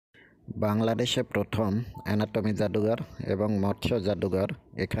বাংলাদেশে প্রথম অ্যানাটমি জাদুঘর এবং মৎস্য জাদুঘর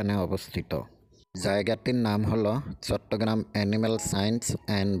এখানে অবস্থিত। জায়গাটির নাম হলো Chittagong animal science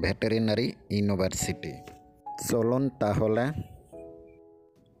and veterinary university. চলুন তাহলে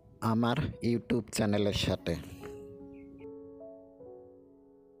আমার ইউটিউব চ্যানেলের সাথে।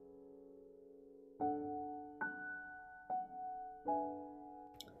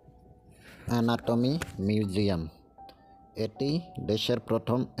 অ্যানাটমি মিউজিয়াম, এটি দেশের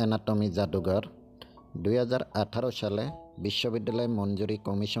প্রথম অ্যানাটমি জাদুঘর। 2018 সালে বিশ্ববিদ্যালয় মঞ্জুরি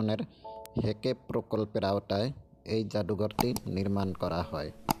কমিশনের হেকে প্রকল্পের আওতায় এই জাদুঘরটি নির্মাণ করা হয়।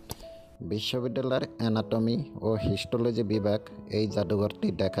 বিশ্ববিদ্যালয়ের অ্যানাটমি ও হিস্টোলজি বিভাগ এই জাদুঘরটি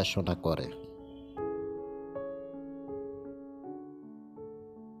দেখাশোনা করে।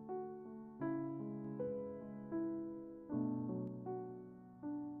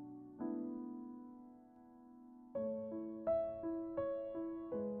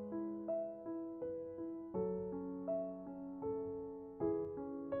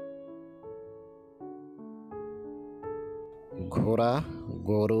 ঘোড়া,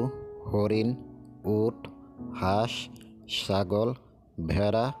 গরু, হরিণ, উট, হাঁস, ছাগল,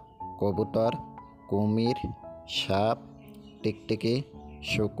 ভেড়া, কবুতর, কুমির, সাপ, টিকটিকি,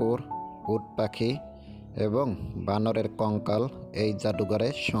 শূকর, উট পাখি এবং বানরের কঙ্কাল এই জাদুঘরে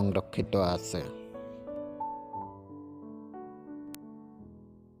সংরক্ষিত আছে।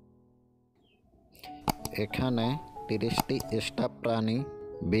 এখানে 30টি স্টাফ প্রাণী,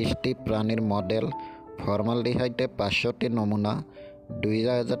 20টি প্রাণীর মডেল, ফর্মালডিহাইডে 500টি নমুনা,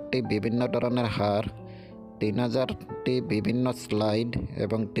 2000টি বিভিন্ন ধরনের হাড়, 3000টি বিভিন্ন স্লাইড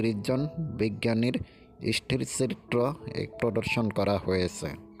এবং 30 জন বিজ্ঞানীর স্থিরচিত্র প্রদর্শন করা হয়েছে।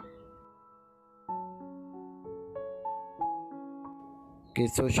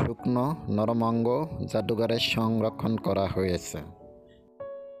 কিছু শুকনো নরমাঙ্গ জাদুঘরে সংরক্ষণ করা হয়েছে।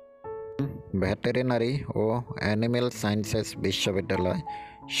 ভেটেরিনারি ও অ্যানিম্যাল সায়েন্সেস বিশ্ববিদ্যালয়,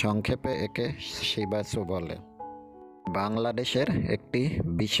 সংক্ষেপে একে শিবাসু বলে, বাংলাদেশের একটি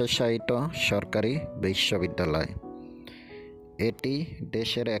বিশেষায়িত সরকারি বিশ্ববিদ্যালয়। এটি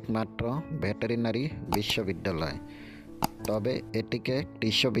দেশের একমাত্র ভেটেরিনারি বিশ্ববিদ্যালয়, তবে এটিকে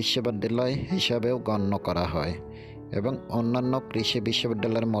কৃষি বিশ্ববিদ্যালয় হিসাবেও গণ্য করা হয় এবং অন্যান্য কৃষি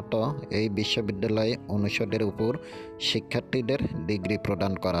বিশ্ববিদ্যালয়ের মতো এই বিশ্ববিদ্যালয়ে অনুষদের উপর শিক্ষার্থীদের ডিগ্রি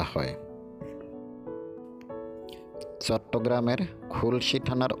প্রদান করা হয়। চট্টগ্রামের খুলশী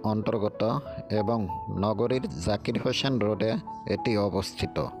থানার অন্তর্গত এবং নগরীর জাকির হোসেন রোডে এটি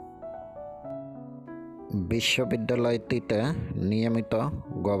অবস্থিত। বিশ্ববিদ্যালয়টিতে নিয়মিত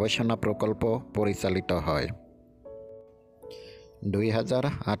গবেষণা প্রকল্প পরিচালিত হয়।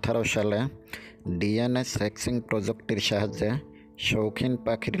 2018 সালে ডিএনএ সেক্সিং প্রযুক্তির সাহায্যে শৌখিন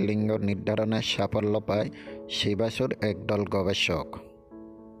পাখির লিঙ্গ নির্ধারণে সাফল্য পায় শিবাসুর একদল গবেষক।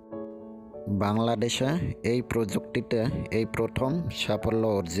 বাংলাদেশে এই প্রযুক্তিতে এই প্রথম সাফল্য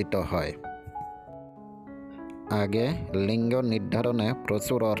অর্জিত হয়। আগে লিঙ্গ নির্ধারণে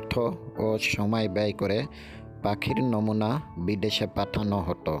প্রচুর অর্থ ও সময় ব্যয় করে পাখির নমুনা বিদেশে পাঠানো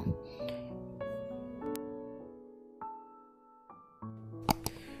হতো।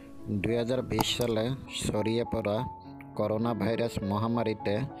 2020 সালে ছড়িয়ে পড়া করোনা ভাইরাস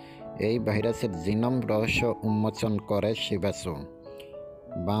মহামারীতে এই ভাইরাসের জিনোম রহস্য উন্মোচন করে শিবাসু।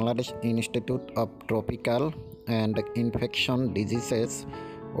 Bangladesh institute of tropical and infection diseases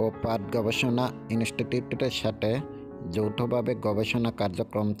ও পাট গবেষণা ইনস্টিটিউটের সাথে যৌথভাবে গবেষণা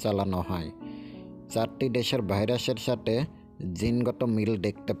কার্যক্রম চালানো হয়। 4টি দেশের ভাইরাসের সাথে জিনগত মিল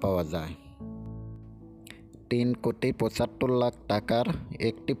দেখতে পাওয়া যায়। 3,75,00,000 টাকার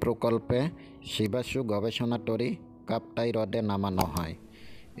একটি প্রকল্পে শিবাসু গবেষণাটরি কাপ্তাই হ্রদে নামানো হয়।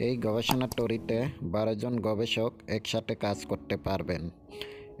 এই গবেষণাটরিতে 12 জন গবেষক একসাথে কাজ করতে পারবেন।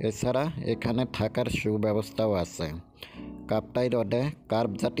 এছাড়া এখানে থাকার সুব্যবস্থাও আছে। কাপ্তাই হ্রদে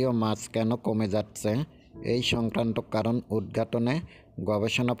কার্প জাতীয় মাছ কেন কমে যাচ্ছে এই সংক্রান্ত কারণ উদ্ঘাটনে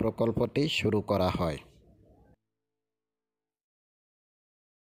গবেষণা প্রকল্পটি শুরু করা হয়।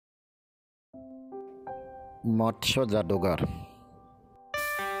 মৎস্য জাদুঘর,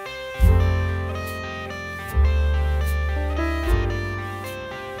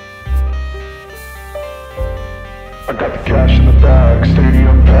 I got the cash in the bag,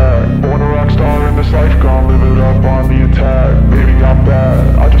 stadium packed. Born a rock star in this life, gon' live it up on the attack. Baby, I'm bad,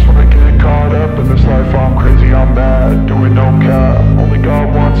 I just wanna get caught up in this life. I'm crazy, I'm mad, doing no cap. Only God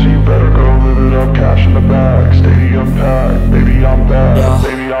wants you, better go live it up. Cash in the bag, stadium packed. Baby, I'm bad,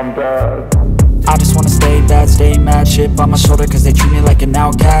 baby, I'm bad. I just wanna stay bad, stay mad. Chip on my shoulder cause they treat me like an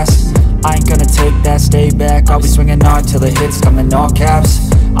outcast. I ain't gonna take that, stay back. I'll be swinging hard till the hits come in all caps.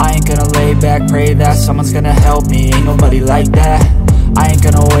 I ain't gonna lay back, pray that someone's gonna help me. Ain't nobody like that. I ain't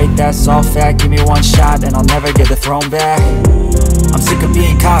gonna wait, that's all fact. Give me one shot and I'll never get the throne back. I'm sick of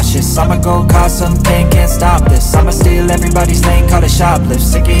being cautious, I'ma go cause some pain, can't stop this. I'ma steal everybody's lane, call it shoplift.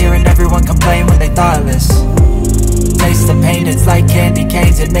 Sick of hearing everyone complain when they thoughtless. Taste the pain, it's like candy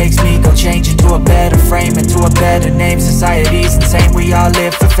canes. It makes me go change into a better frame, into a better name. Society's insane, we all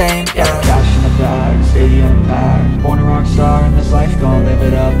live for fame, yeah. Cash in the bag, stadium packed. Born a rock star in this life, gon' live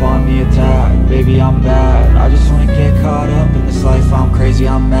it up on the attack. Baby, I'm bad, I just wanna get caught up in this life. I'm crazy,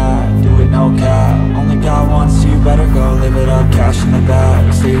 I'm mad, do it no cap. Only God wants you, better go live it up. Cash in the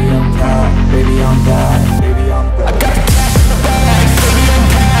bag, stadium packed. Baby, I'm bad, baby, I'm bad. I got the cash in the bag, stadium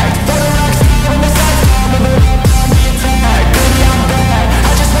packed. Born a rock star in this life, gon' live it up. Cash in the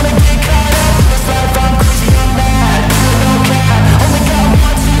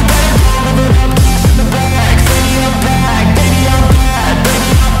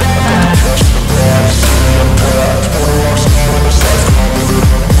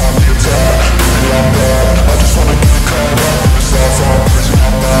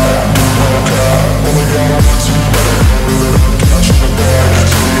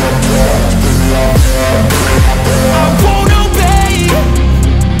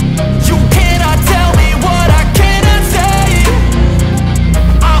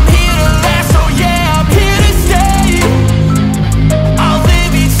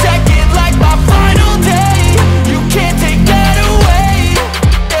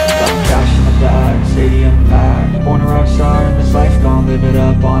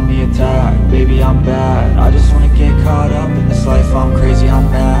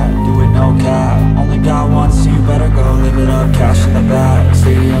bag,